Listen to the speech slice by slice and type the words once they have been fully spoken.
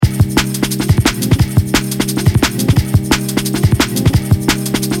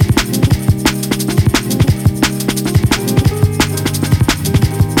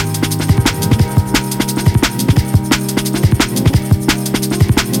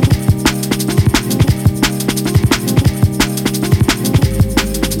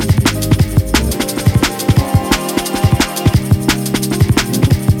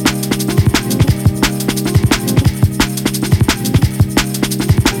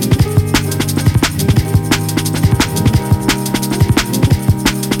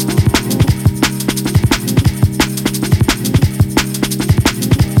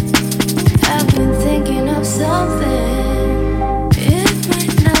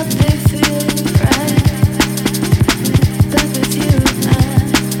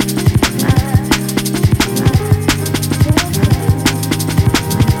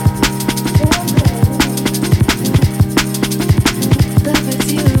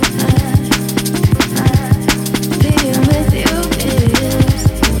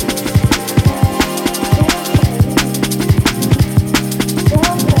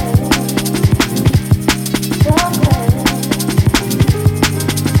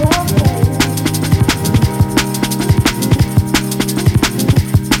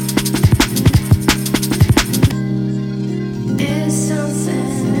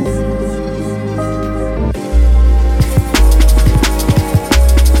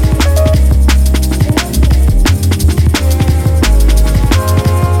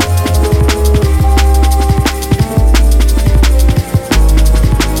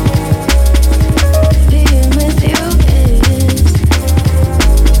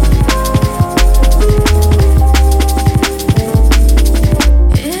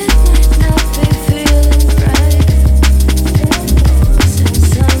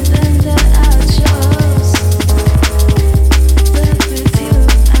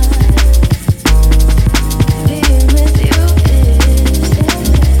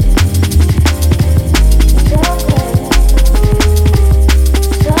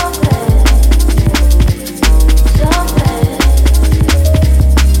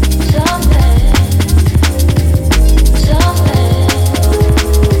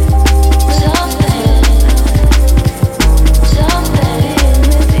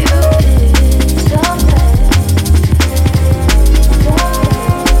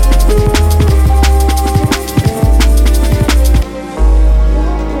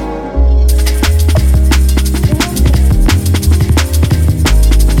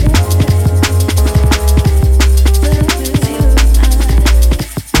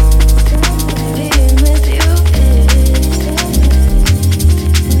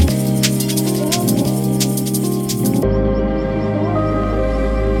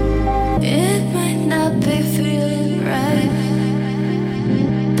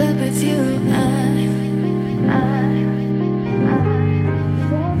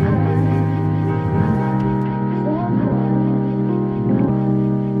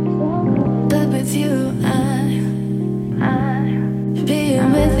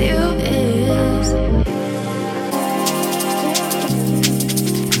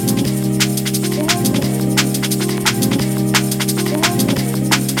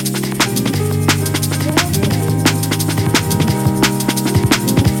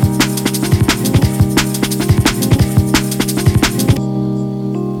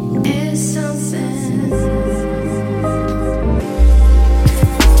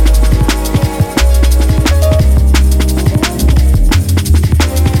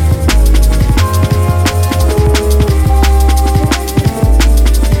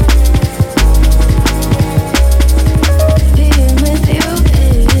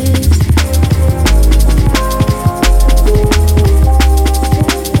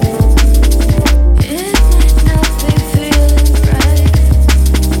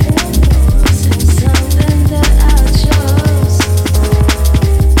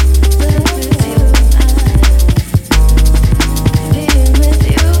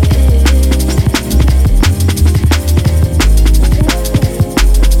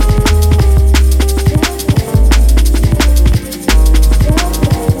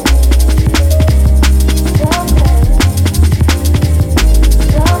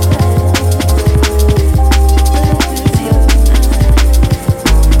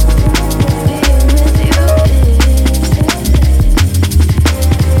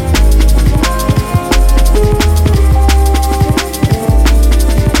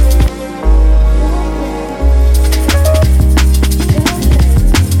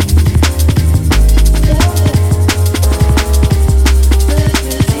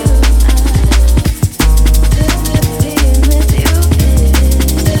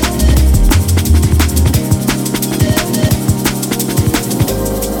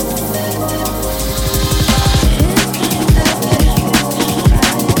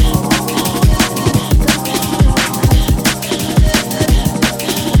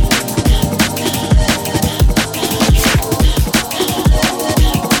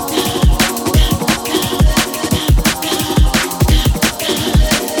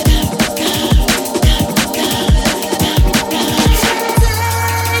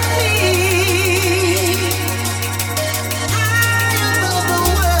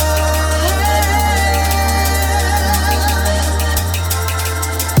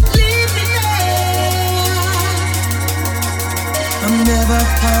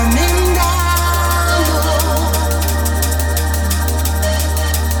coming down.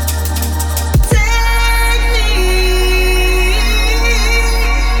 Take me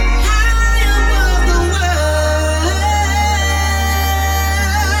high above the world.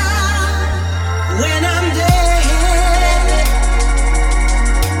 When I'm dead,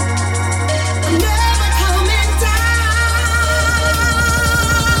 I'm never coming down.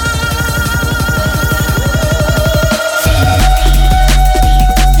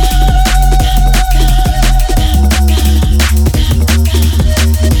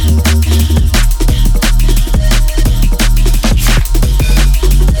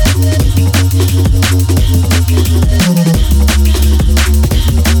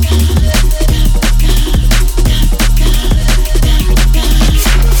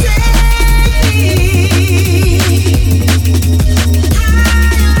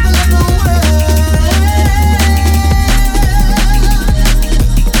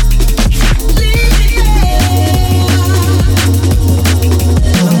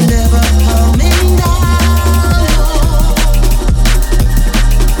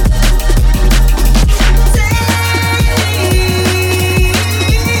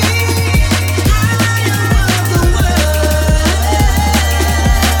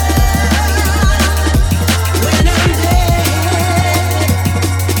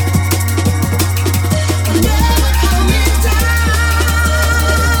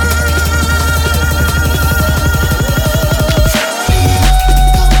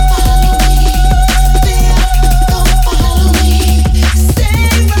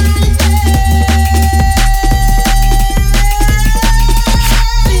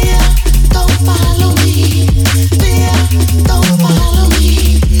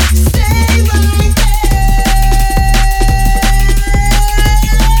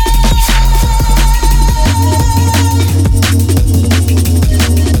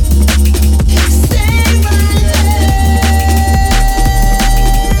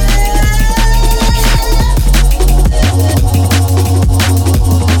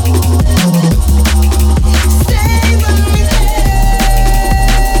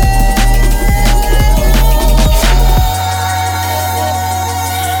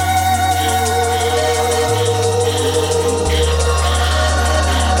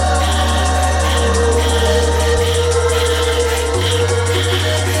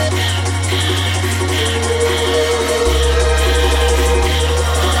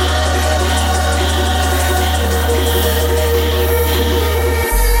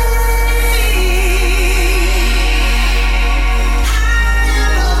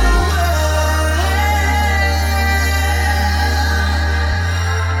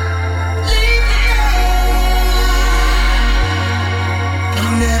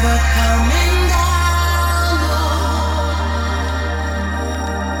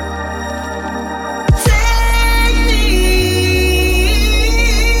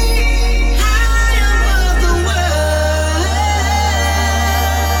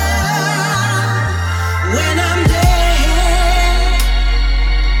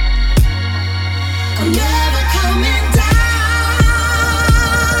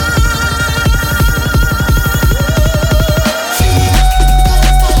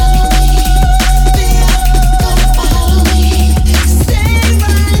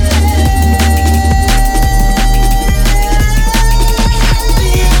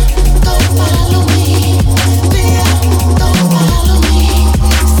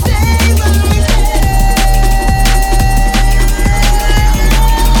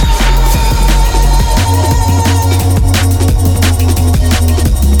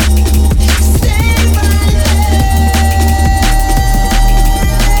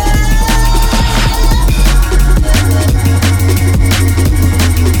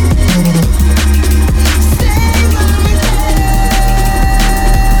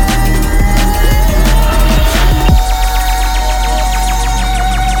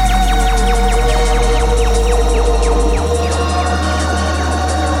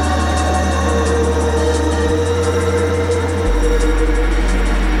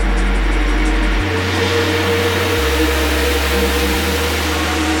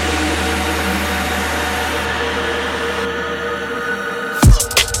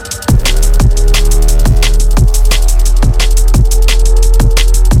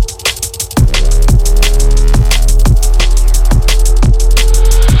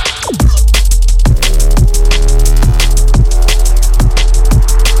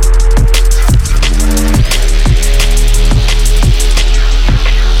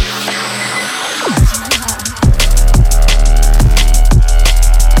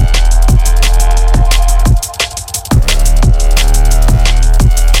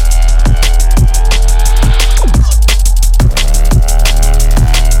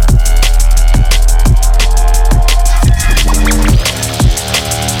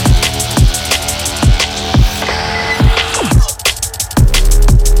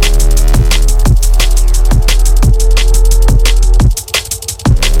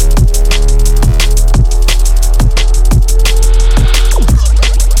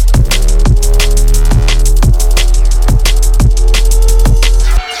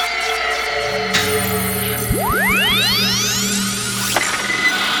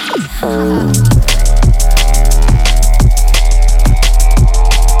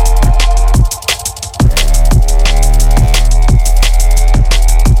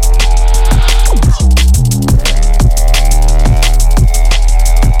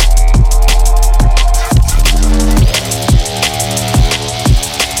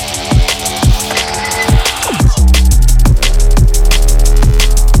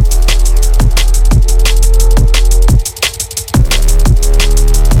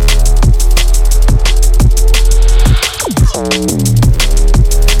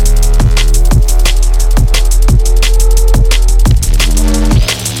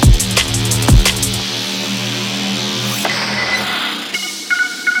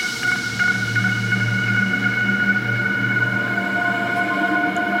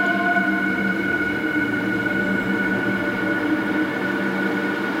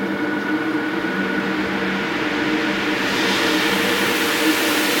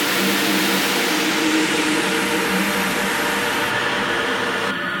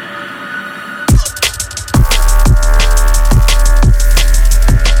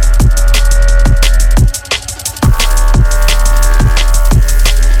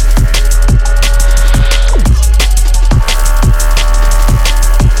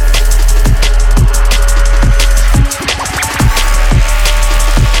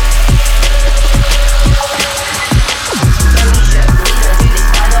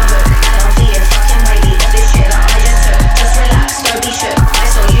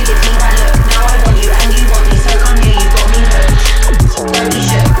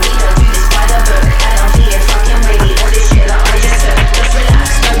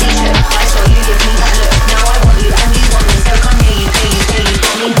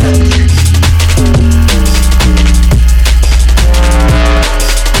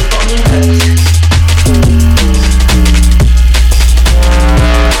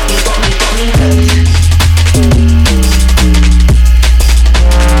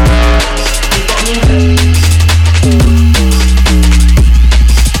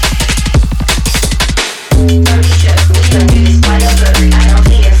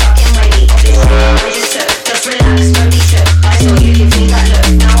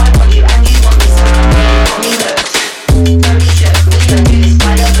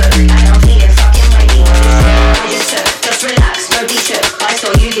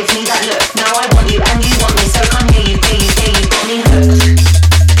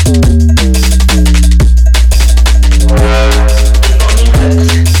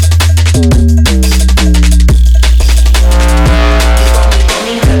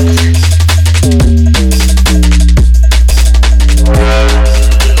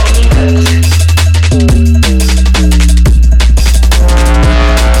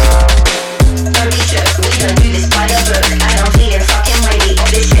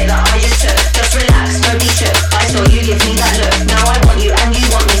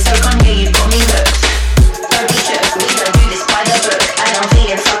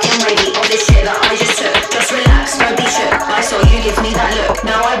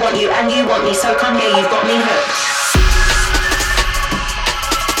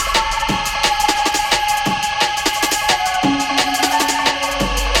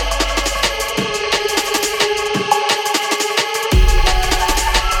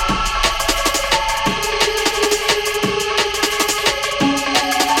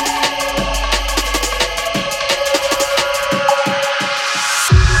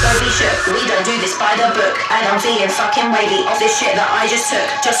 shook. We don't do this by the book. And I'm feeling fucking wavy off this shit that I just took.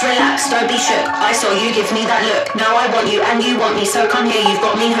 Just relax, don't be shook. I saw you give me that look. Now I want you and you want me, so come here, you've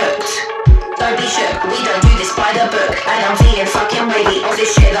got me hooked. Don't be shook, we don't do this by the book. And I'm feeling fucking wavy off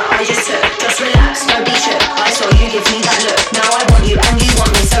this shit that I just took. Just relax, don't be shook. I saw you give me that look. Now I want you and you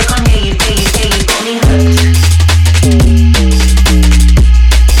want me, so come here, you've got me hooked. You've got me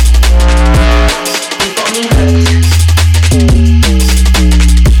hooked. You got me hooked. You got me hooked.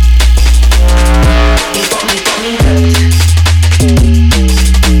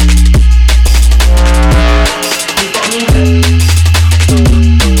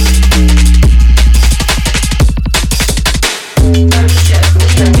 Don't be shook, we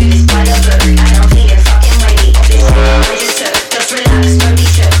don't do this by the book. And I'm feeling fucking wavy off this shit I just took. Just relax, don't be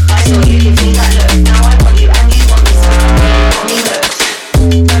shook. I saw you give me that look. Now I want you and you want me, so come here, you got me hooked.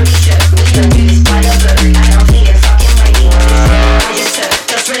 Don't be shook, we don't do this by the book. And I'm feeling fucking wavy off this shit I just took.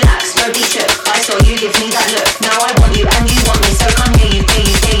 Just relax, don't be shook. I saw you give me that look. Now I want you and you want me, so come here, you got me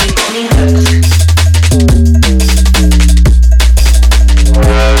hooked.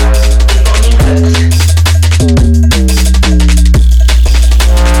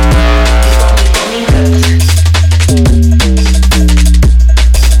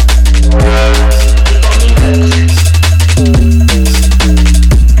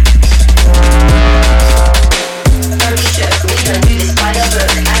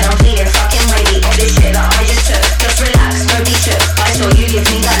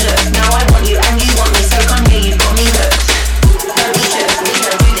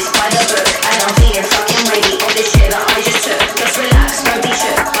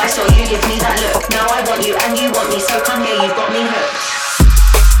 You got me hooked.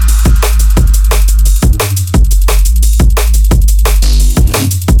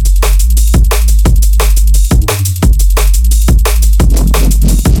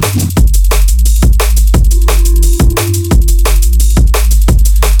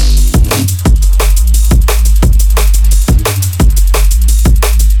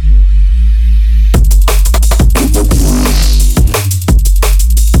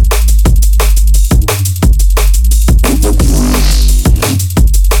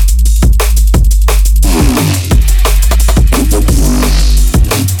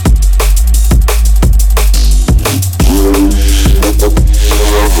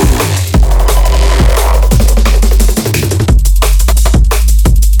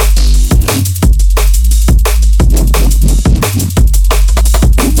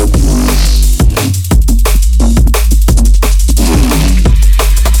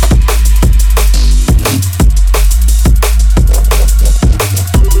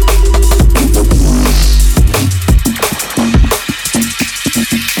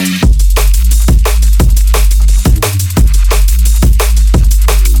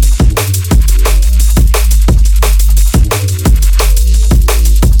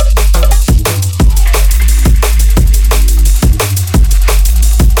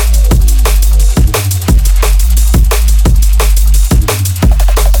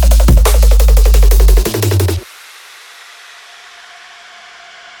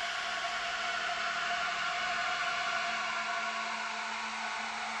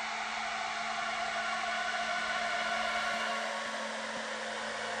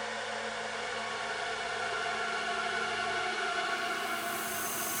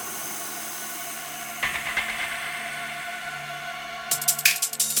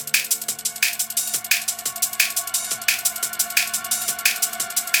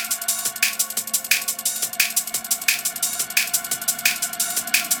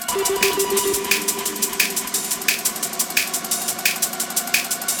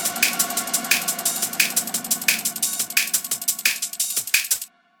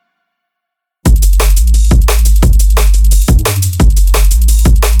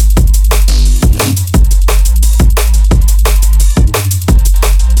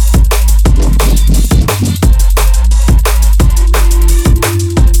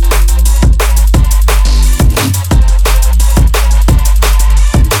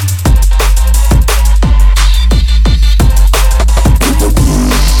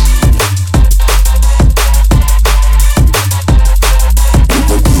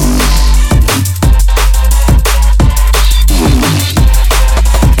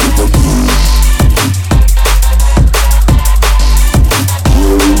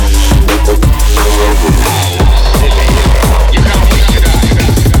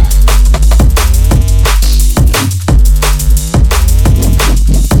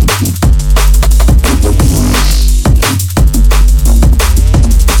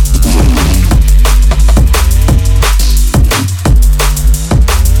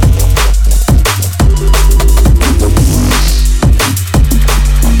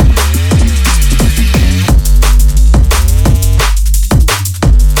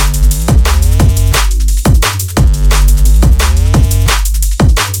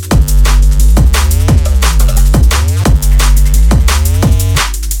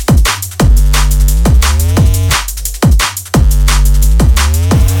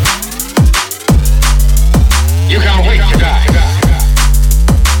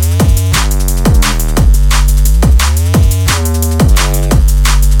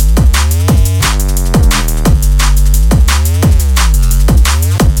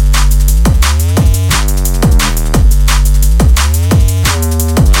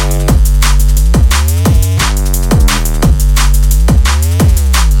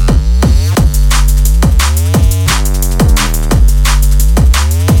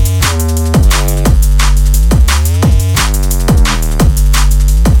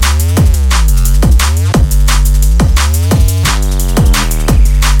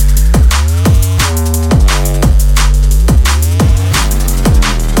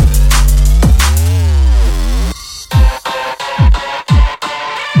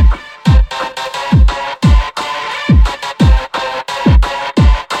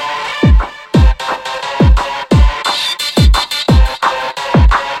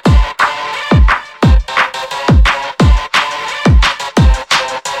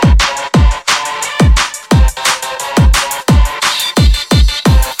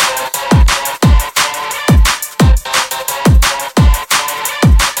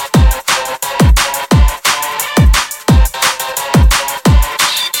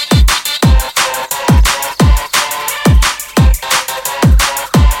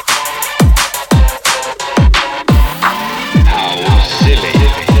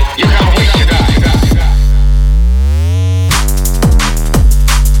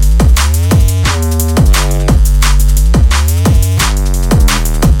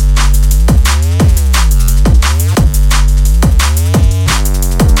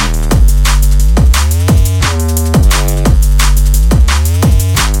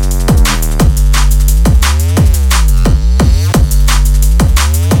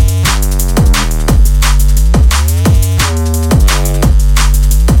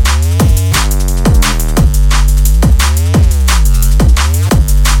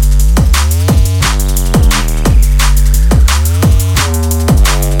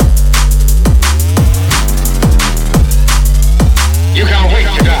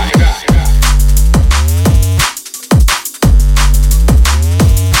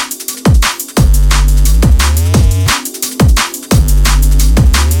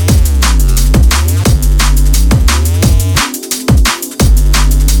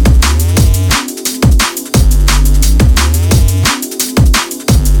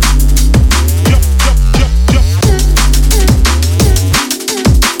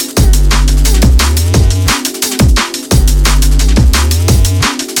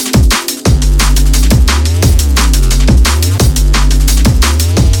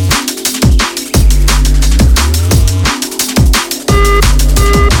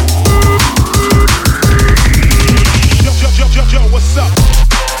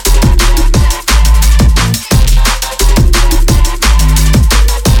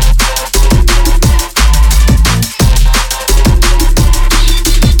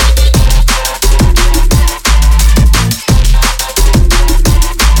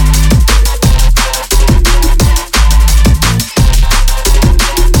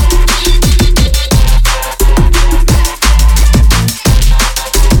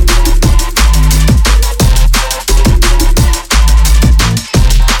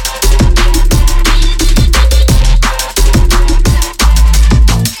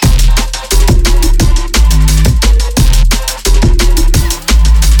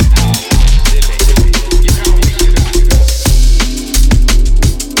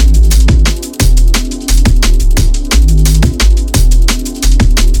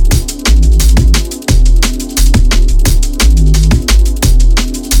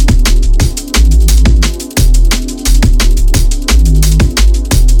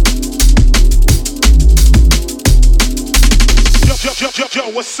 Yo,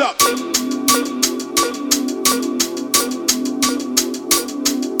 what's up?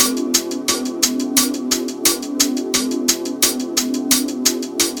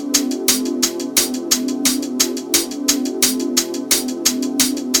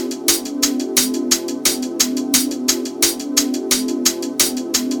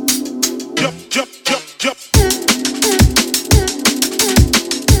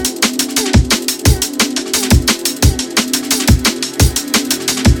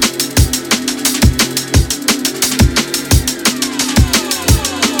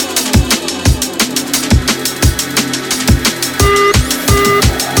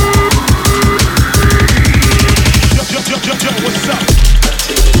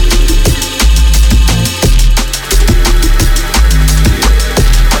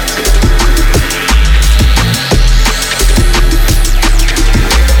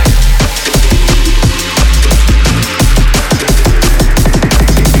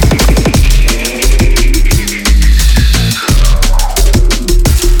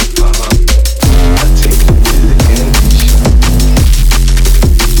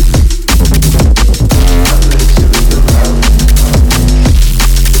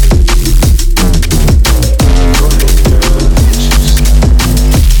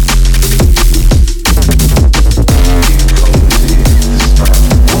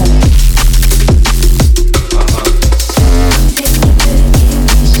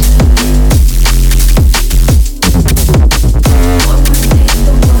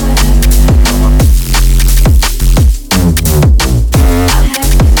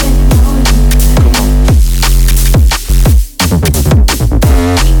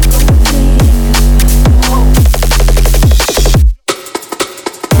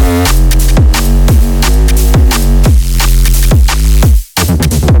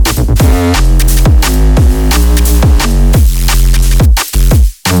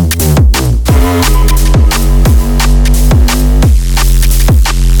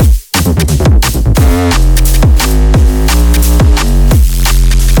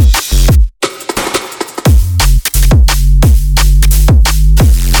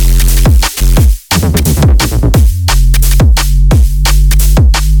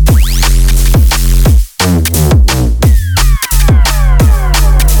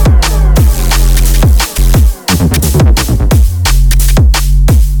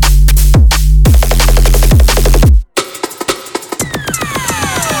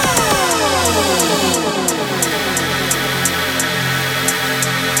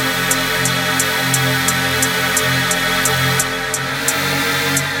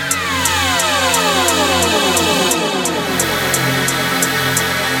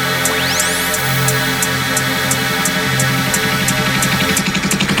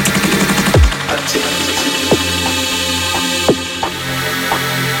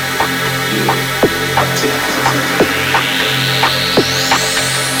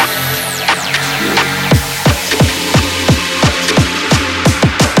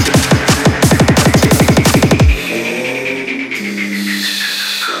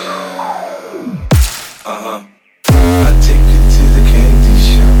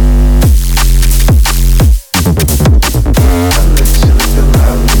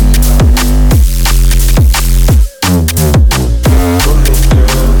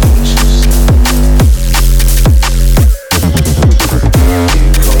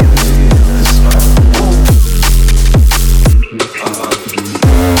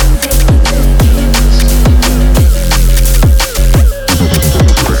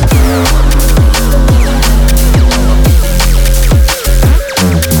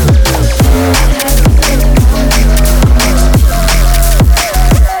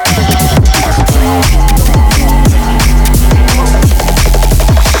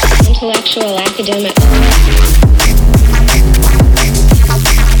 academic.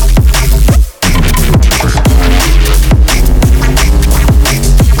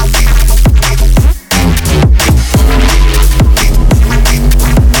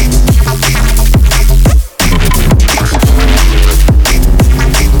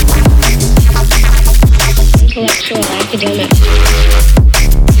 academic. Intellectual academic.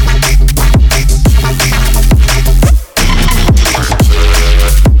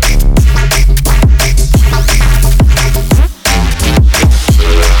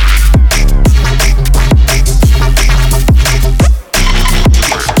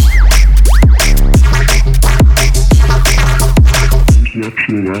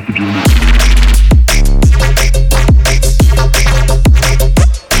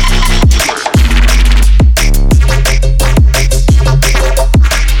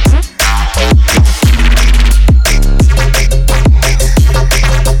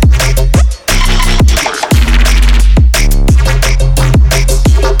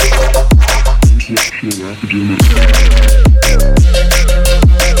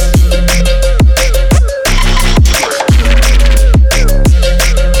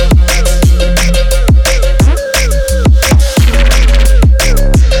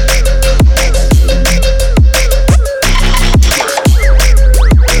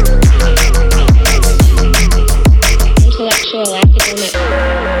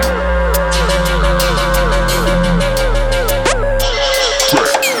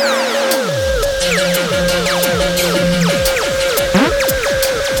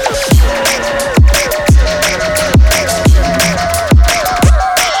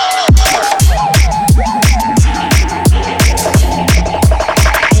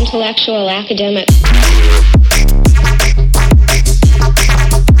 Intellectual academic.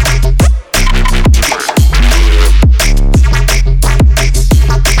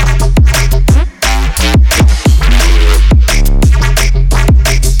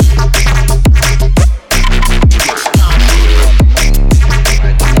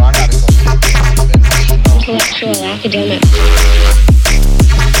 Intellectual academic.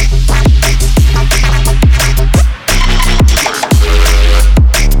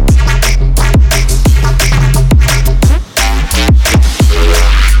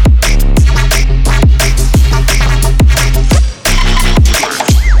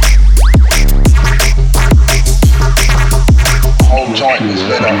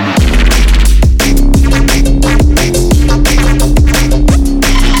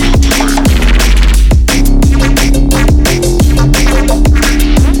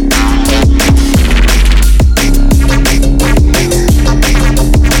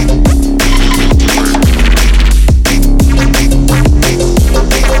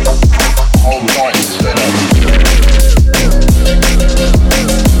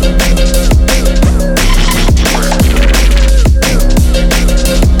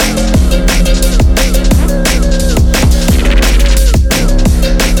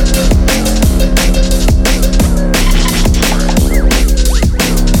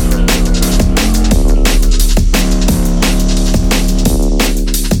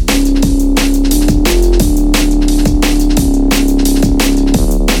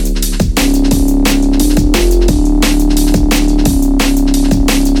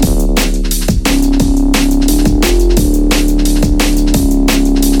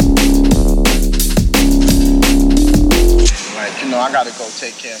 I gotta go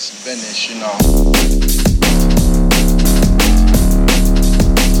take care of some business, you know.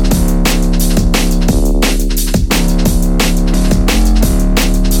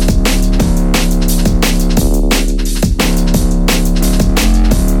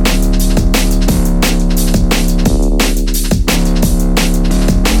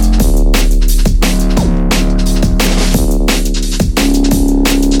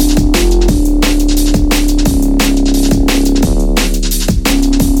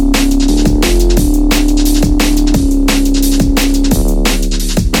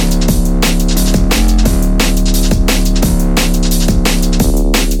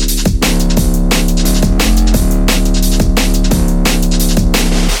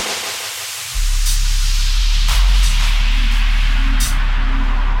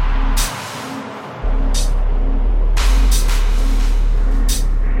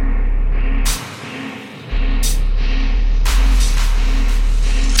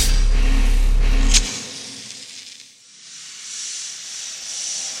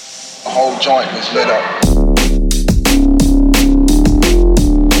 The whole joint was lit up.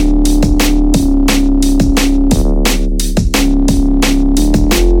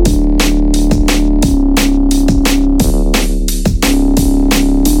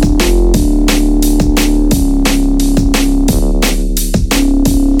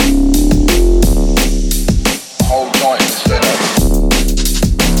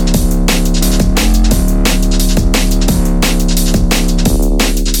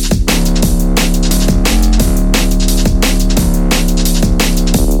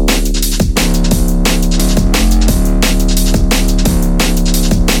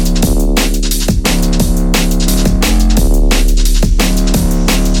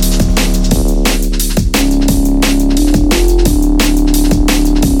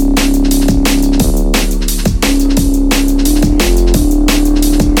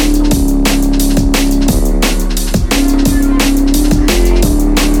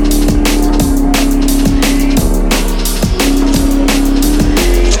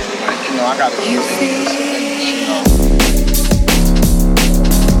 You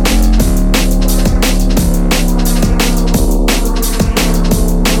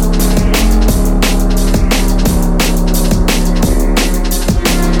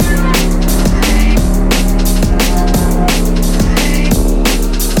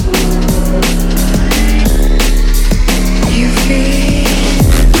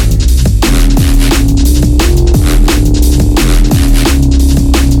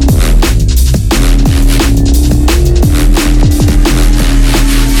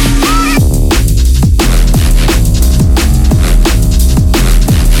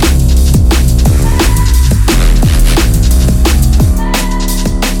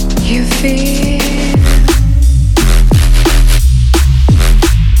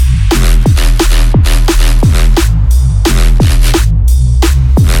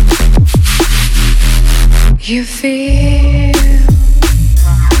feel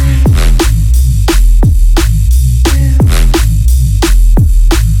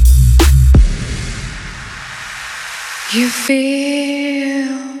You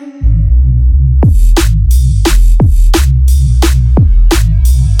feel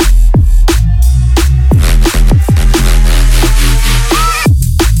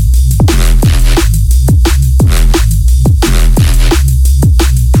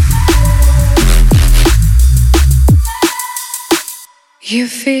you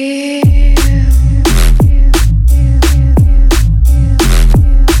feel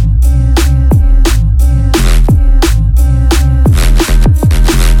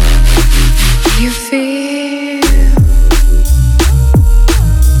you feel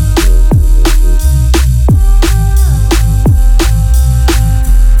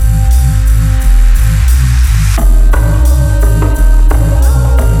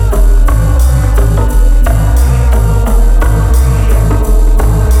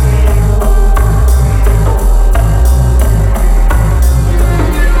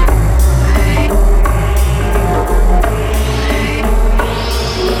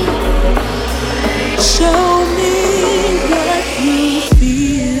Show me what you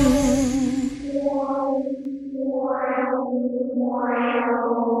feel.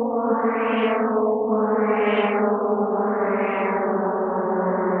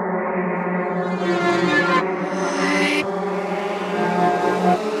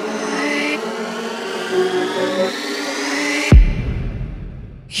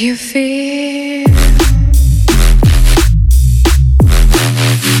 you feel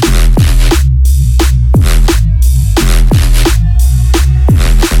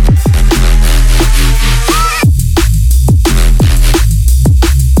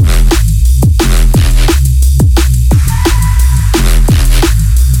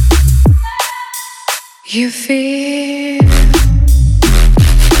you feel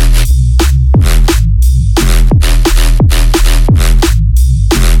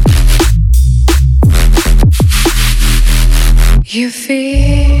you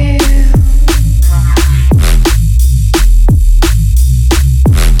feel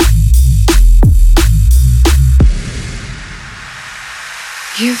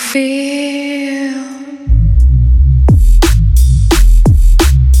you feel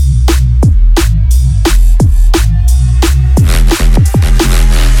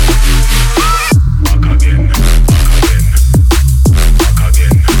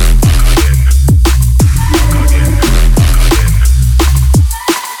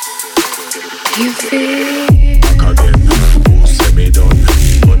you feel Back again, who say me done?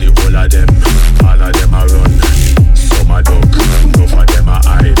 But the whole of them, all of them a run. Some a duck, enough of them a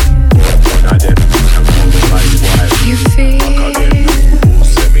hide. But none of them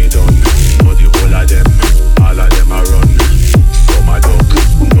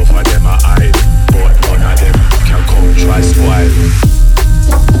can come fight wild.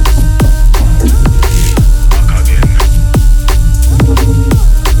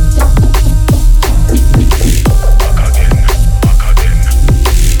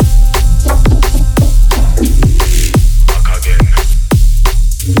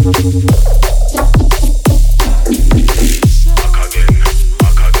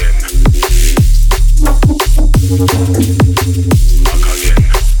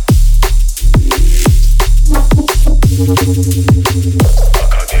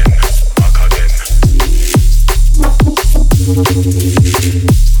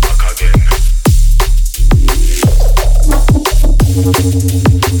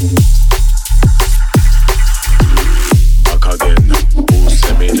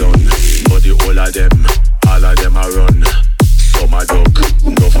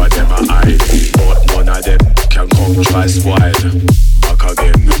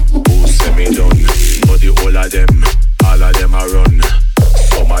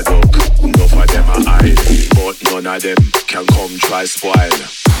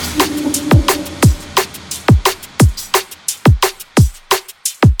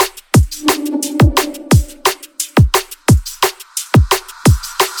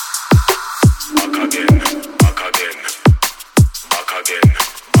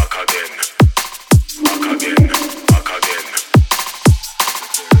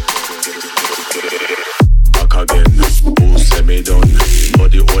 you feel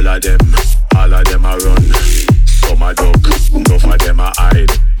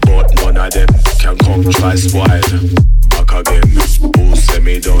Back again, who say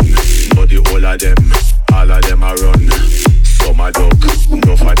me done? But the whole of them, all of them a run. Some a duck,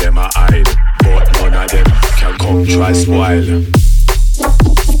 enough of them a hide. But none of them can come try spoil.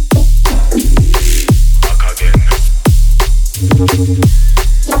 Back again.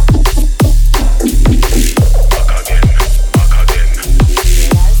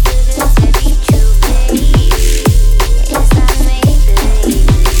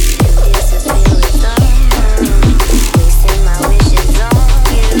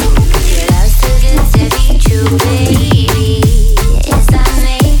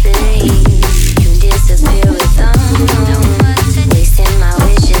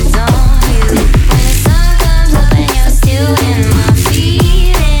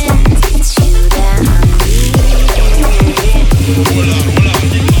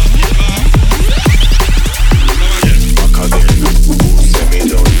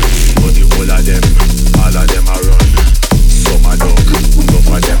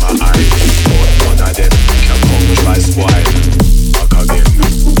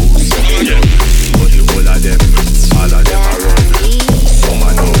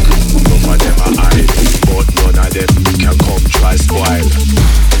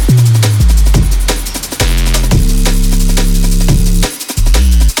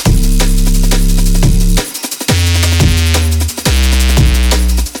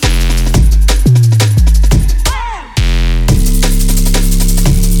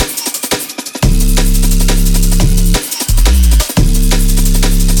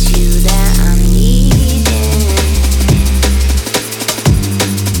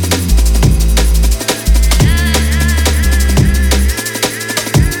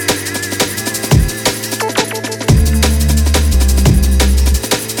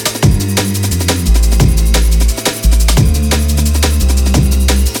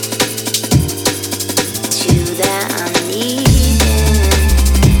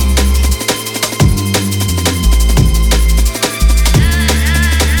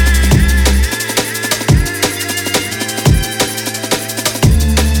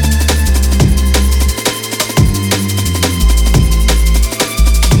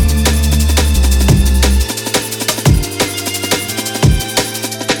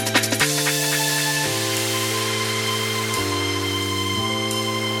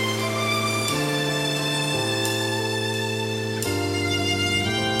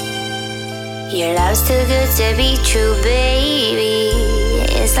 Your love's too good to be true, baby.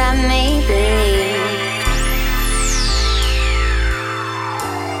 It's like Maybelline.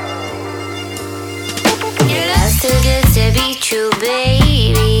 Your love's too good to be true,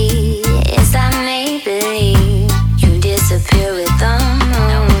 baby. It's like Maybelline. You disappear with the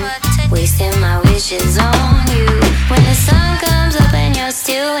moon, wasting my wishes on you. When the sun comes up and you're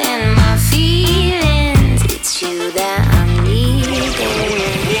still in my feelings, it's you that I'm needing.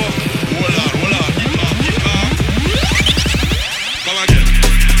 Hold on. Come again.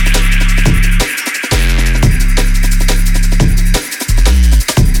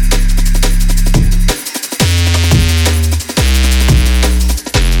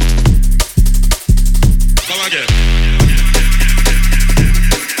 Come again.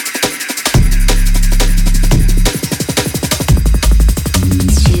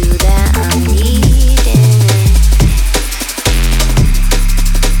 It's you that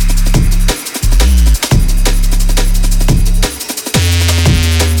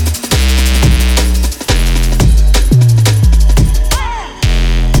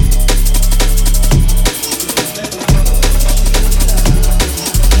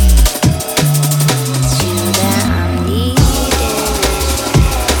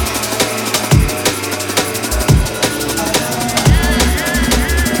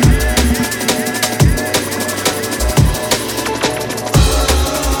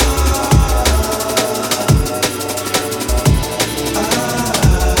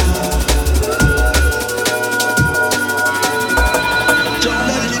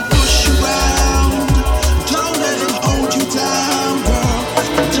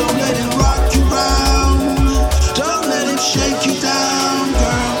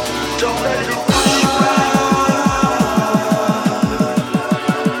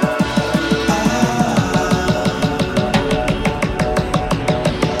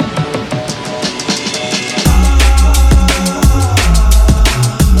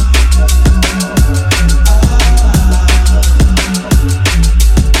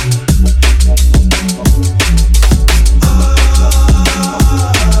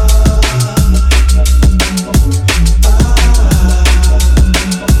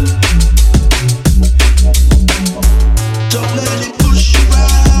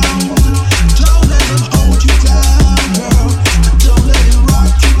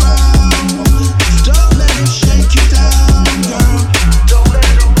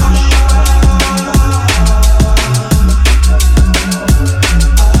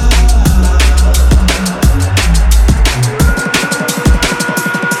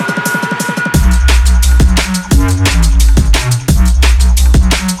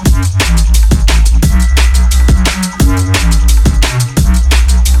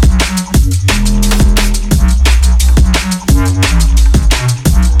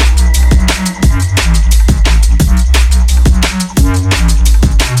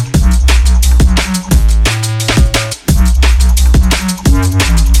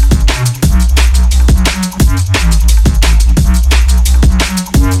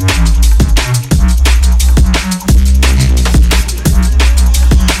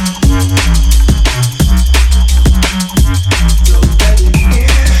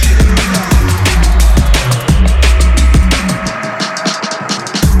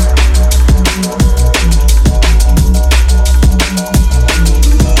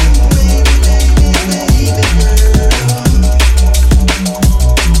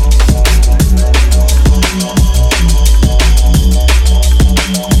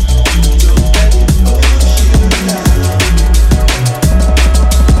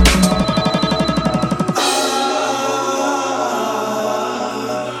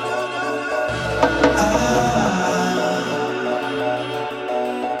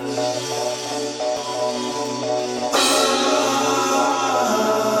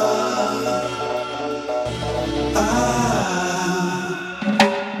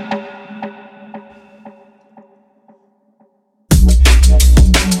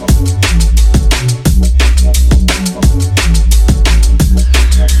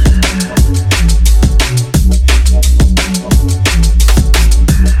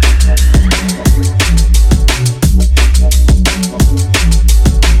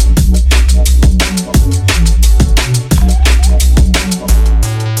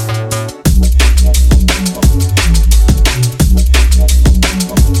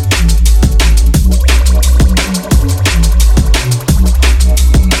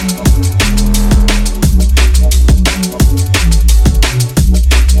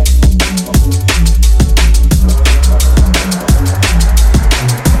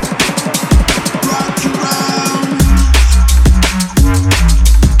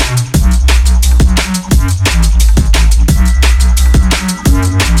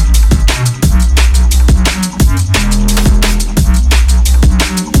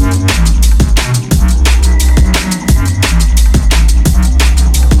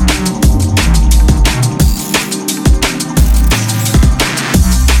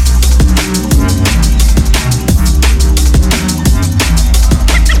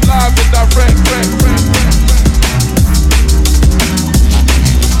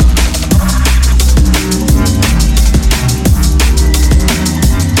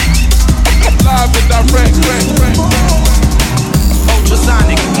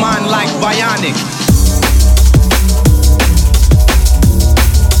bionic.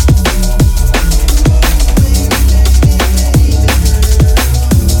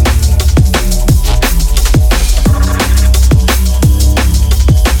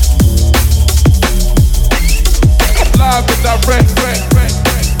 Live and direct,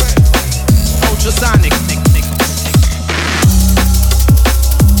 Ultrasonic.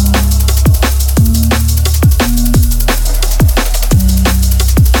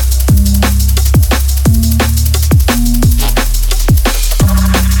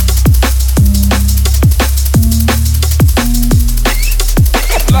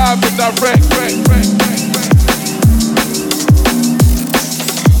 live and direct.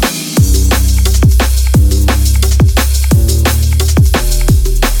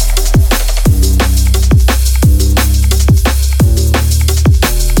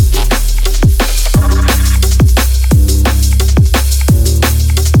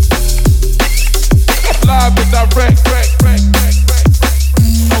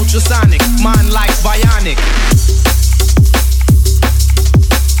 Ultrasonic, mind like bionic.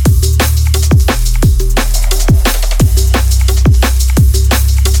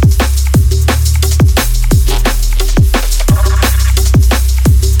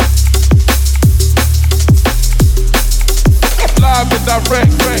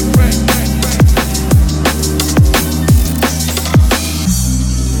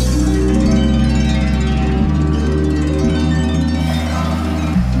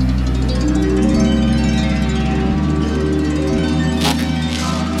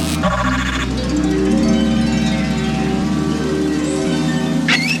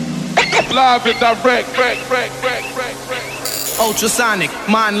 Live and direct. Live and direct. Ultrasonic,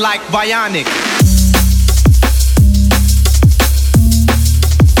 mind like bionic.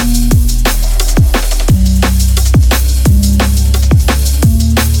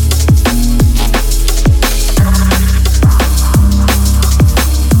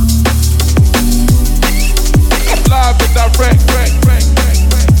 Live and direct.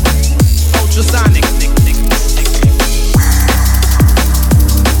 Ultrasonic.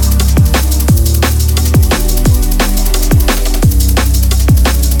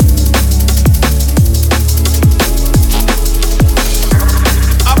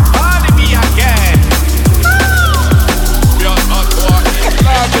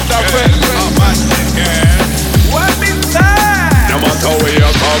 No matter where you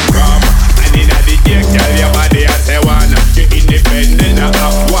come from, and in the day, girl, your body I say one. You independent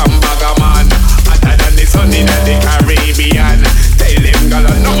of one bag of man. Hotter than the sun in the Caribbean. Tell them, girl,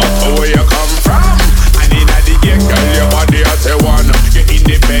 no matter where you come from, and in the day, girl, your body I say one. You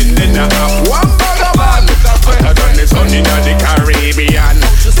independent of one bag of man. Hotter than the sun in the Caribbean.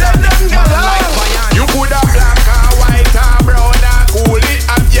 Tell them, girl, you could have black or white or brown or cool it.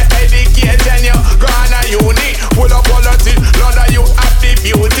 Have your education, you gone a uni. Full of quality, Lord, you have the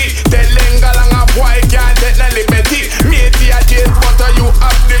beauty. Tell them, girl, a boy can't take no liberty. Matey a chase, but you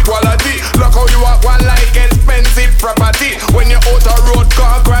have the quality. Look how you have one like expensive property. When you're out a road,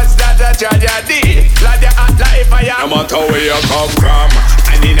 congrats, that's a tragedy. Like you act like fire. No matter where you come from,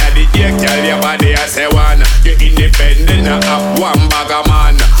 and in the day, girl, your body I say one. You're independent of one bag of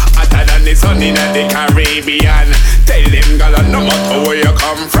man. Hotter than the sun in the Caribbean. Tell them, girl, no matter where you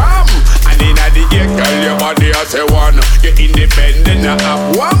come from, and in the day, girl, your body I say one. You're independent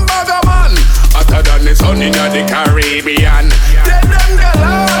of one bag of man. Hotter than the sun in the Caribbean. Tell them,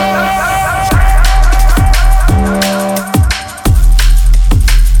 girl.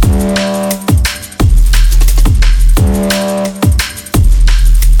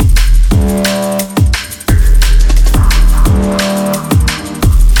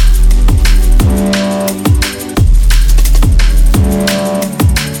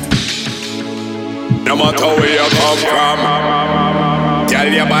 No matter where you come from, tell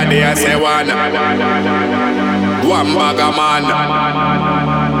your body I say one. One bag of man,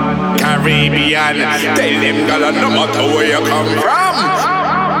 Caribbean. Tell them, girl, no matter where you come from,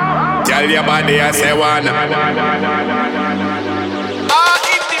 tell your body I say one.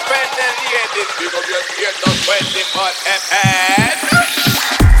 Independent ladies, because you're 24 FM.